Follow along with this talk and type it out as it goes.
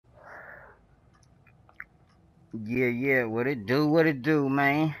Yeah, what it do,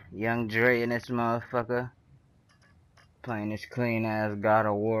 man? Young Dre and this motherfucker playing this clean ass God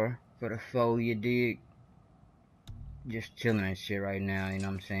of War for the foe, you dig? Just chilling and shit right now, you know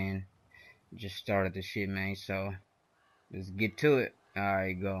what I'm saying? Just started the shit, man, so let's get to it.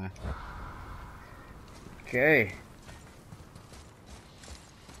 Alright, go. Okay.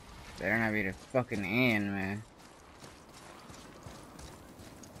 Better not be the fucking end, man.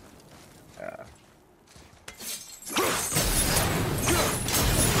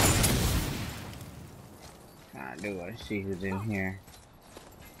 I do want to see who's in here.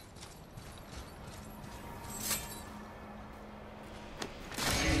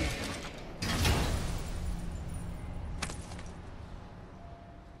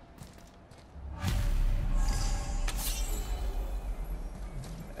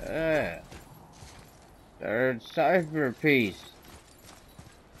 Third cipher piece.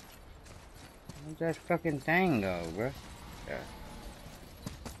 Where'd that fucking thing go, bro? Yeah.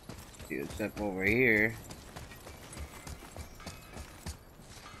 See what's up over here.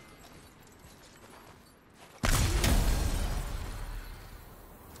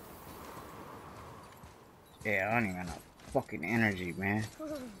 Yeah, I don't even got no fucking energy, man.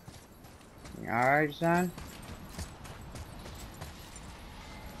 You alright, son?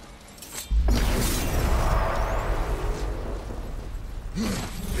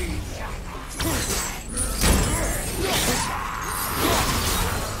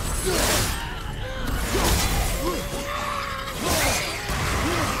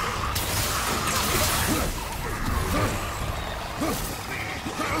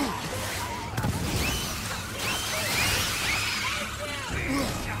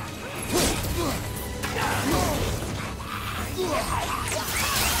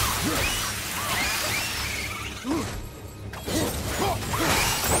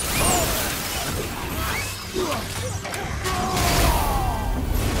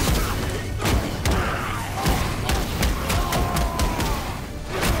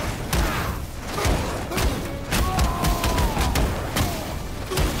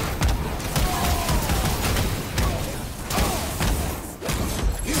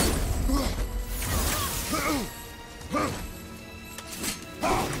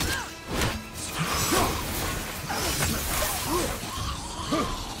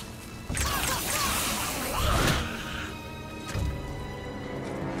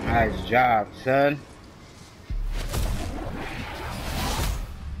 Nice job, son.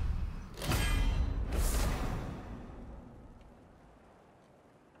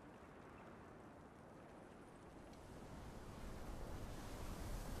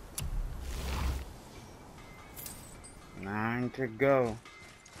 Nine to go.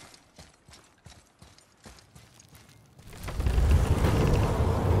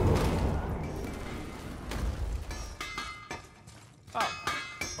 Oh,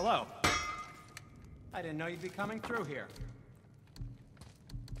 hello. I didn't know you'd be coming through here.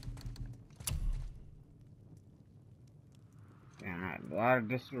 Damn, I had a lot of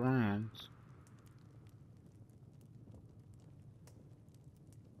disruns.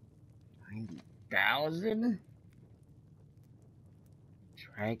 90,000?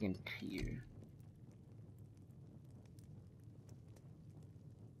 Dragon tier.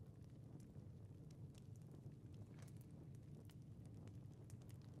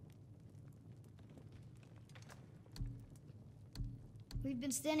 We've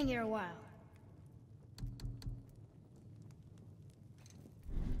been standing here a while.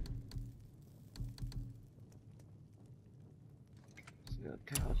 Still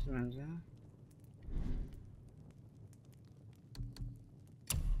talismans, huh?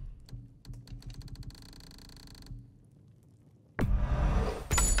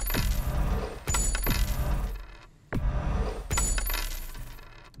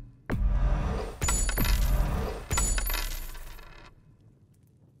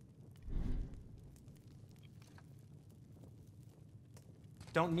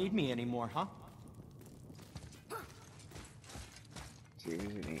 Don't need me anymore, huh? See if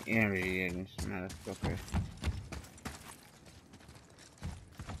there's any energy in this motherfucker.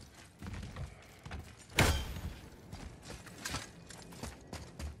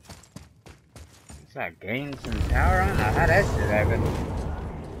 Guess I gained some power. I don't know how that shit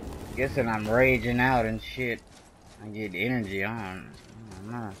happened. Guessing I'm raging out and shit. I get energy on. I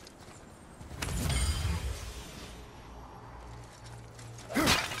don't know.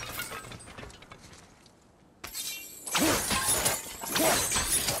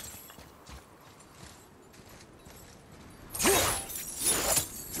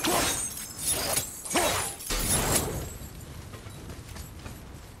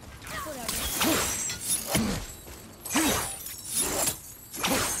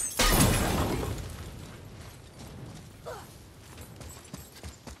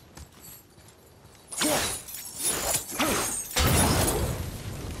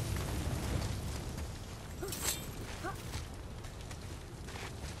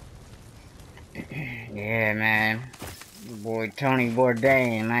 Yeah, man. Your boy Tony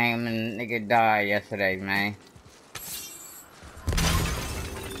Bourdain, man, nigga died yesterday, man.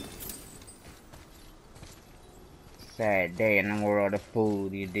 Sad day in the world of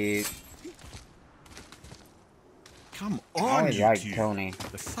food, you dig? Come I on, always you like two. Tony.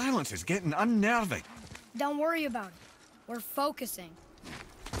 The silence is getting unnerving. Don't worry about it. We're focusing.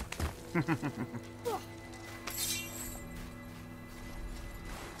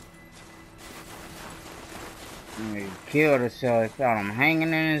 He killed himself. Found him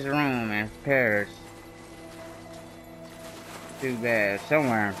hanging in his room in Paris. Too bad.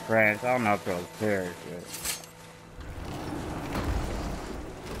 Somewhere in France. I don't know if it was Paris,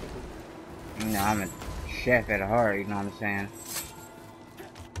 but you know, I'm a chef at heart. You know what I'm saying?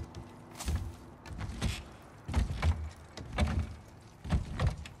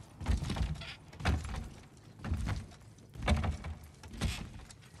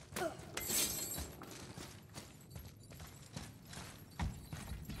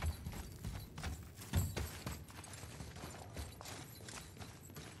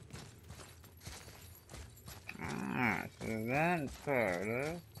 Ah, so that's part,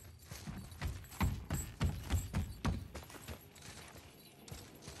 huh?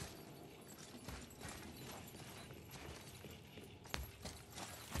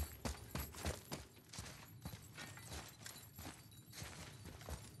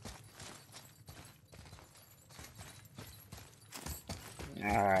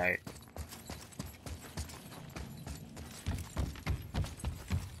 Alright.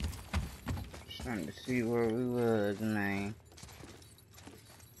 Trying to see where we was, man.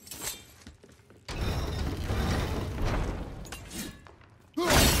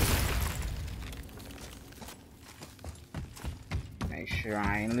 Make sure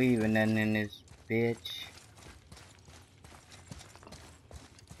I ain't leaving nothing in this bitch.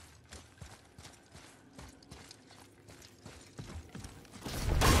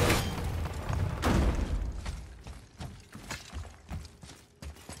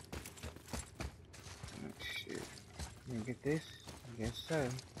 Oh shit. Let me get this? I guess so.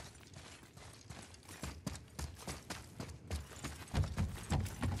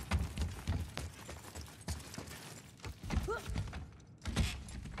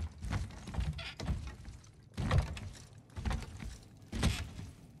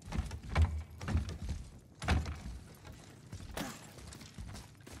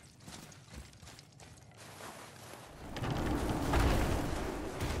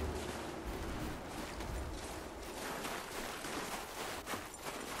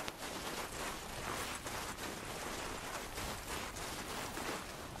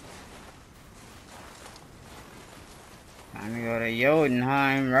 Time to go to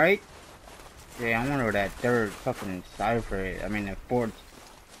Jotunheim, right? Yeah, I wonder where that third fucking cipher is. I mean, the fourth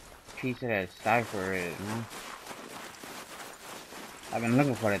piece of that cipher is, man. I've been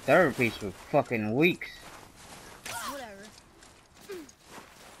looking for the third piece for fucking weeks. Whatever.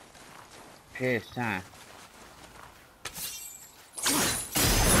 Piss time.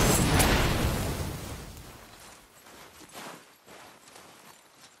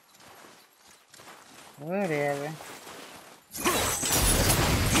 Whatever.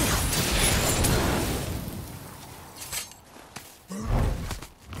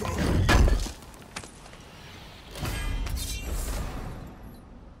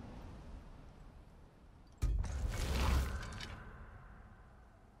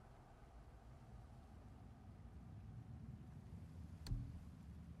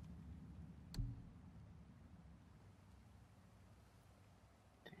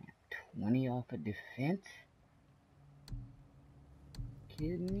 Money off of defense?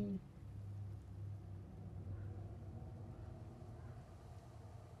 Kidding me?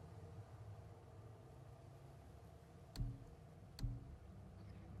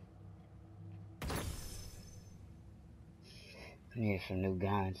 I need some new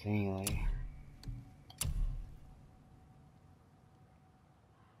guns anyway.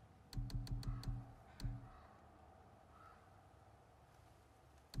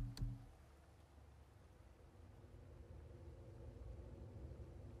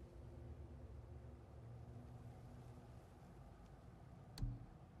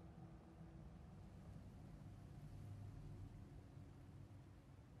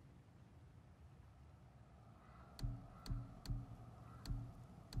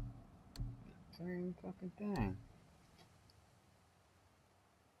 Same fucking thing.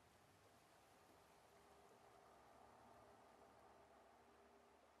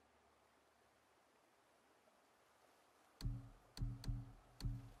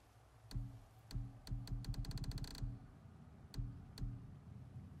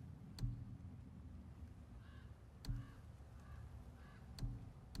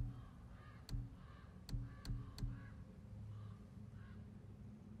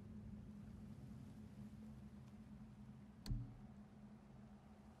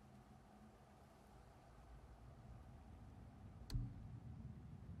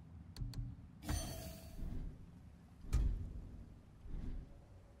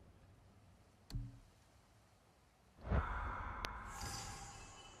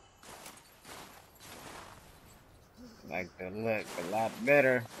 Like to look a lot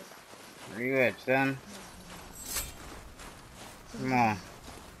better. Where you at, son? Come on.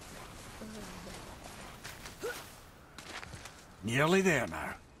 Nearly there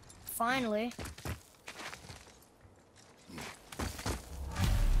now. Finally.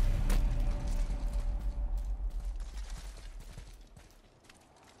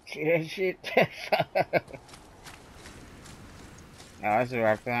 See that shit? Oh, that's where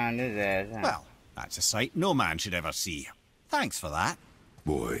I found his ass, huh? Well, that's a sight no man should ever see. Thanks for that.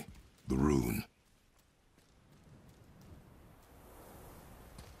 Boy, the rune.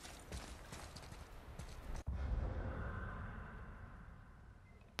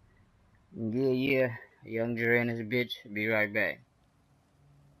 Yeah, Young Dre and his bitch. Be right back.